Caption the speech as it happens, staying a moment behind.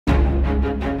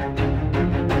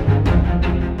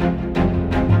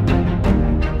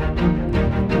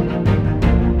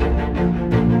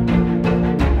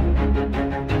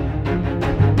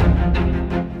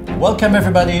Welcome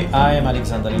everybody, I am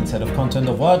Alexander Linz, head of content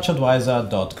of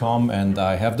WatchAdvisor.com, and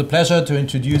I have the pleasure to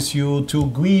introduce you to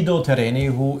Guido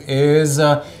Terreni, who is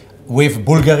with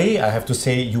Bvlgari. I have to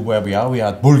say you where we are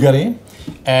at Bvlgari,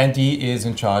 and he is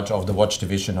in charge of the watch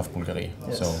division of Bvlgari.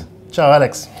 Yes. So, ciao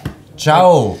Alex.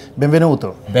 Ciao.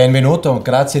 Benvenuto. Benvenuto,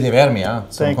 grazie di avermi,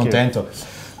 sono contento.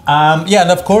 Yeah, and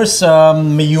of course,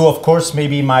 you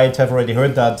maybe might have already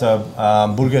heard that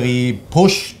Bvlgari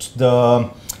pushed the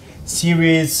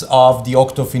series of the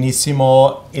Octo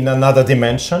Finissimo in another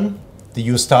dimension.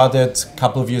 You started a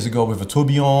couple of years ago with a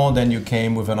tourbillon, then you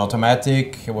came with an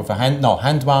automatic, with a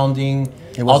hand wounding,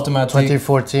 it was automatic.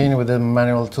 2014 with a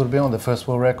manual tourbillon, the first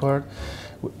world record,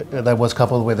 that was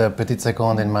coupled with a petit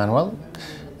seconde in manual.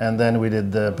 And then we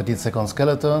did the petit seconde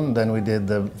skeleton, then we did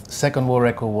the second world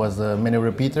record was the mini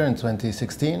repeater in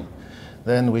 2016.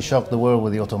 Then we shocked the world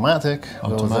with the automatic. It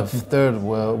was the third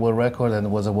world record and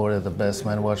was awarded the best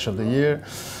man watch of the year.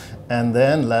 And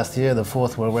then last year, the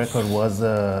fourth world record was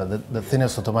the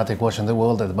thinnest automatic watch in the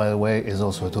world, that by the way is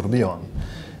also a tourbillon.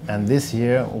 And this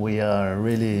year we are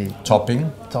really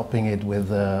topping it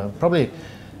with probably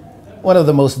one of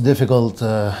the most difficult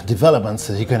developments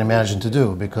that you can imagine to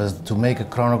do, because to make a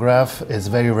chronograph is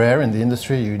very rare in the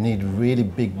industry. You need really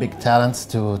big talents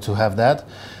to have that,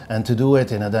 and to do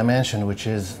it in a dimension which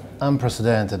is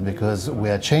unprecedented, because we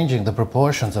are changing the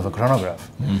proportions of a chronograph.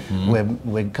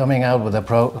 We're coming out with a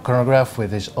chronograph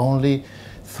which is only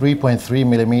 3.3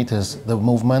 millimeters the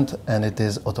movement, and it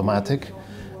is automatic.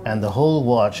 And the whole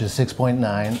watch is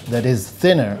 6.9, that is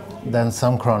thinner than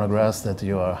some chronographs that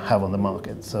you have on the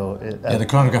market. So the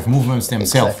chronograph movements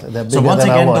themselves. Exactly. So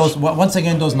once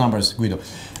again, those numbers, Guido.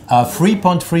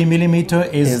 3.3 millimeter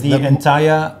is the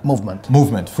entire movement.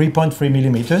 3.3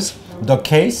 millimeters. The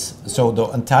case, so the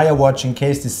entire watch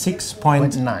encased is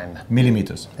 6.9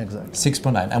 millimeters. Exactly.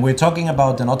 6.9. And we're talking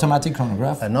about an automatic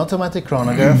chronograph. An automatic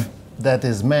chronograph that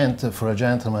is meant for a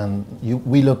gentleman.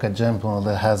 We look at gentlemen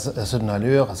that has a certain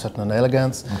allure, a certain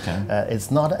elegance. Okay.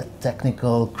 It's not a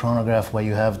technical chronograph where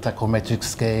you have tachometric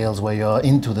scales, where you're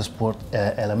into the sport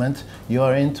element. You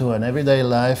are into an everyday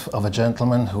life of a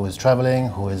gentleman who is traveling,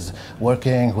 who is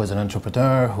working, who is an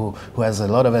entrepreneur, who has a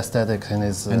lot of aesthetics in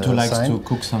his and who likes to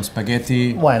cook some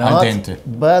spaghetti. Why not? Al dente.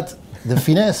 But the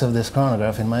finesse of this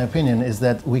chronograph, in my opinion, is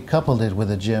that we coupled it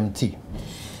with a GMT.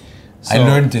 So, I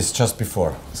learned this just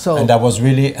before, and I was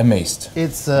really amazed.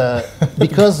 It's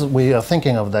because we are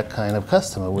thinking of that kind of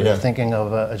customer. We are thinking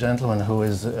of a gentleman who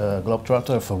is a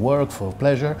globetrotter for work, for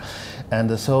pleasure,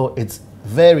 and so it's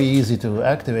very easy to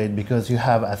activate, because you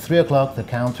have at 3 o'clock the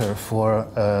counter for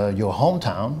your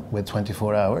hometown with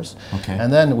 24 hours,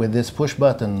 and then with this push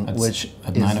button, which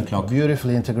is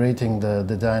beautifully integrating the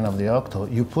design of the Octo,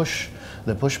 you push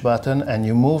the push button and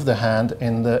you move the hand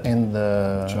in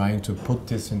the. Trying to put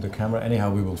this in the camera.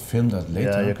 Anyhow, we will film that later.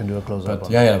 Yeah, you can do a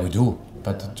close-up. Yeah, we do.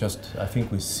 But just, I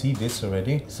think we see this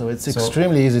already. So it's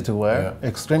extremely easy to wear,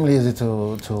 extremely easy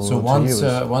to use.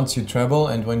 Once you travel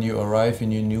and when you arrive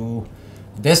in your new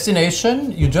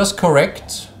destination, you just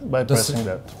correct by pressing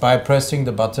that. By pressing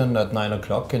the button at 9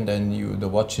 o'clock, and then the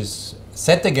watch is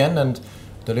set again, and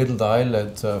the little dial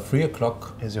at 3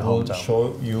 o'clock will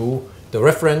show you the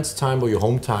reference time or your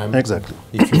home time. Exactly.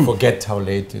 If you forget how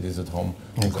late it is at home,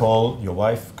 you call your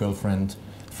wife, girlfriend,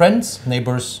 friends,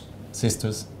 neighbors,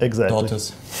 sisters,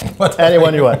 daughters,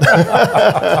 anyone you want.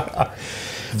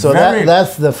 So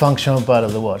that's the functional part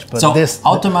of the watch. But so this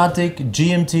automatic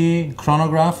GMT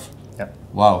chronograph. Yeah.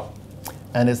 Wow.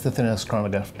 And it's the thinnest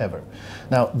chronograph ever.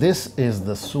 Now, this is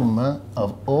the sum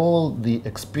of all the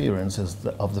experiences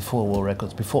of the 4 world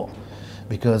records before.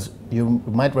 Because you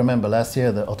might remember last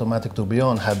year the automatic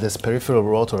tourbillon had this peripheral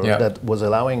rotor that was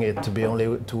allowing it to be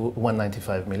only to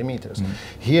 195 millimeters.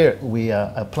 Here we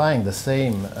are applying the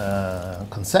same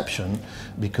conception,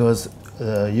 because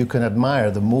you can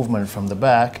admire the movement from the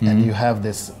back, and you have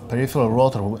this peripheral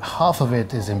rotor. Half of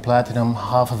it is in platinum,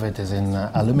 half of it is in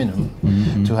aluminum,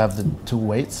 to have the two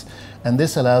weights. And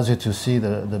this allows you to see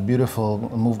the beautiful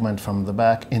movement from the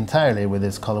back entirely, with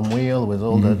this column wheel, with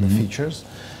all the features.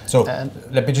 So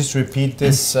let me just repeat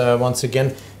this once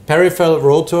again. Peripheral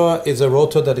rotor is a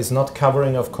rotor that is not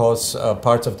covering, of course,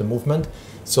 parts of the movement.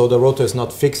 So the rotor is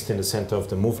not fixed in the center of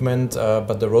the movement,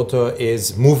 but the rotor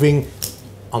is moving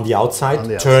on the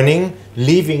outside, turning,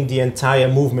 leaving the entire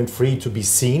movement free to be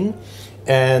seen.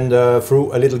 And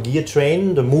through a little gear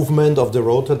train, the movement of the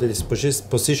rotor that is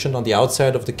positioned on the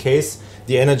outside of the case,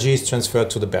 the energy is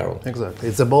transferred to the barrel. Exactly.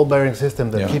 It's a ball bearing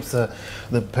system that keeps the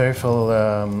peripheral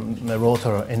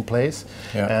rotor in place.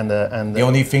 Yeah. And the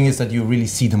only thing is that you really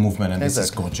see the movement, and this is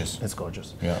gorgeous. It's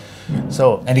gorgeous. Yeah.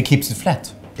 So, and it keeps it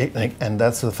flat. And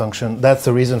that's the function. That's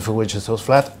the reason for which it's so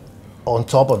flat. on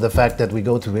top of the fact that we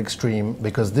go to extreme,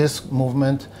 because this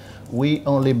movement, we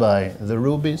only buy the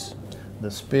rubies,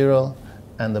 the spiral,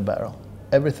 and the barrel.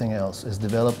 Everything else is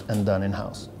developed and done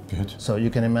in-house. Good. So you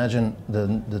can imagine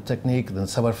the technique, the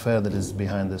savoir-faire that is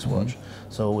behind this watch.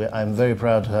 So I'm very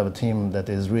proud to have a team that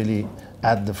is really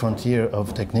at the frontier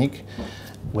of technique.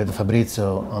 With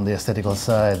Fabrizio on the aesthetical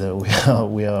side,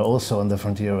 we are also on the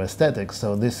frontier of aesthetics.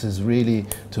 So this is really,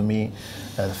 to me,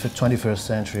 a 21st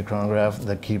century chronograph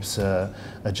that keeps a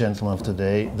gentleman of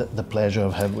today the pleasure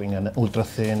of having an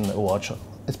ultra-thin watch.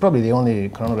 It's probably the only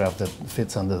chronograph that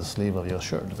fits under the sleeve of your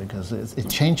shirt, because it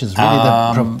changes really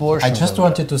the proportions. I just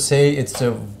wanted to say it's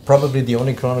probably the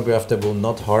only chronograph that will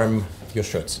not harm your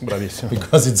shirts. Bravissimo.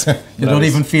 Because it's you don't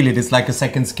even feel it. It's like a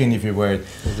second skin if you wear it.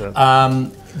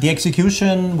 Exactly. The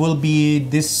execution will be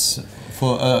this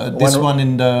for this one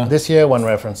in the... This year, one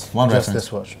reference. One just reference.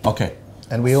 This watch. Okay.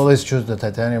 And we always choose the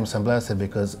titanium Sandblasted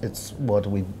because it's what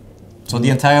we... So the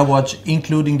entire watch,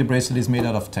 including the bracelet, is made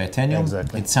out of titanium.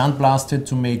 Exactly. It's sandblasted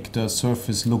to make the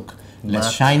surface look less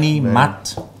Matte, shiny,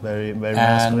 matte. Very, very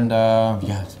and masculine.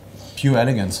 yeah, pure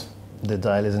elegance. The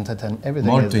dial is in titanium. Everything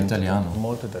Molto is in Italiano. titanium.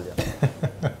 Molto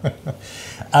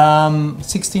Italiano.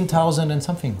 16,000 and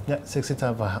something. Yeah,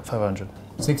 60,500.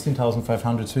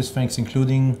 16,500 Swiss francs,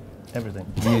 including Everything.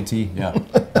 VAT. Yeah,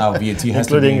 now VAT has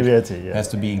Including to be VAT, yeah. has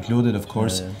to be included, of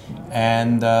course. Yeah.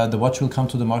 And the watch will come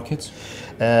to the markets.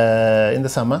 In the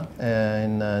summer,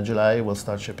 in July, we'll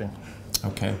start shipping.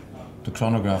 Okay, the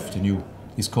chronograph, the new,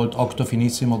 is called Octo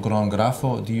Finissimo Chronograph.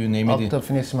 Or do you name it? Octo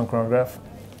Finissimo Chronograph.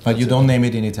 But you don't name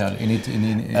it in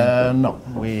Italian. No,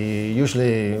 we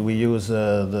usually use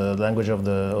the language of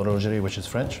the horlogerie, which is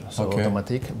French, so Okay.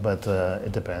 automatique. But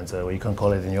it depends. You can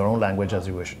call it in your own language as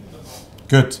you wish.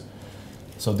 Good.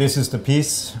 So this is the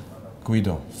piece,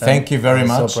 Guido. Thank you very I'm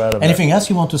so much. proud of Anything else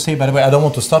you want to say? By the way, I don't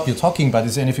want to stop you talking, but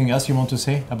is there anything else you want to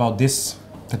say about this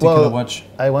particular watch?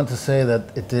 I want to say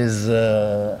that it is.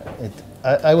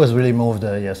 I was really moved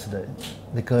yesterday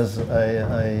because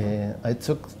I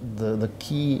took the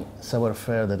key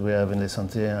savoir-faire that we have in Les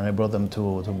Sentiers and I brought them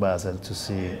to Basel to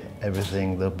see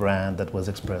everything, the brand that was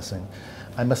expressing.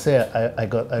 I must say I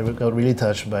got really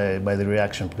touched by the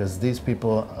reaction, because these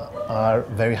people are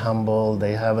very humble.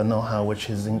 They have a know-how which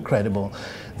is incredible.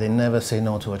 They never say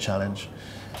no to a challenge,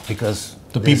 because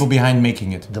The people behind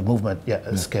making it. the movement,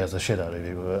 scares the shit out of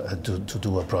you to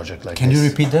do a project like Can this. you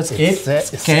repeat that? It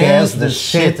scares the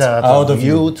shit out of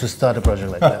you to start a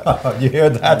project like that. You hear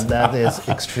that? And that is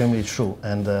extremely true,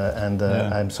 and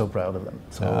I'm so proud of them.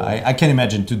 So I can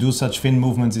imagine to do such thin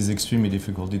movements is extremely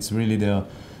difficult. It's really the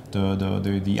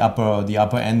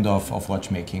upper end of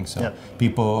watchmaking. So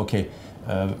people,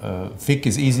 thick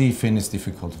is easy, thin is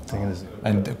difficult.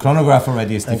 And the chronograph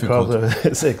already is difficult.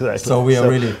 Exactly. So we are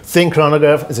really... Thin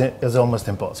chronograph is almost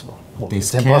impossible. They It's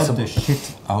scare impossible. the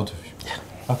shit out of you.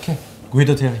 Yeah. Okay.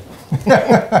 Guido Terreni.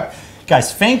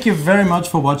 Guys, thank you very much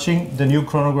for watching the new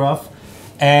chronograph.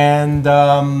 And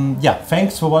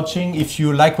thanks for watching. If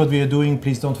you like what we are doing,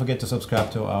 please don't forget to subscribe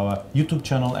to our YouTube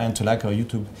channel and to like our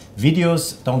YouTube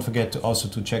videos. Don't forget also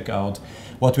to check out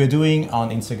what we're doing on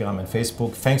Instagram and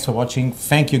Facebook. Thanks for watching.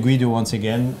 Thank you, Guido, once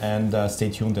again. And stay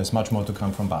tuned. There's much more to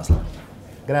come from Basel.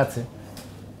 Grazie.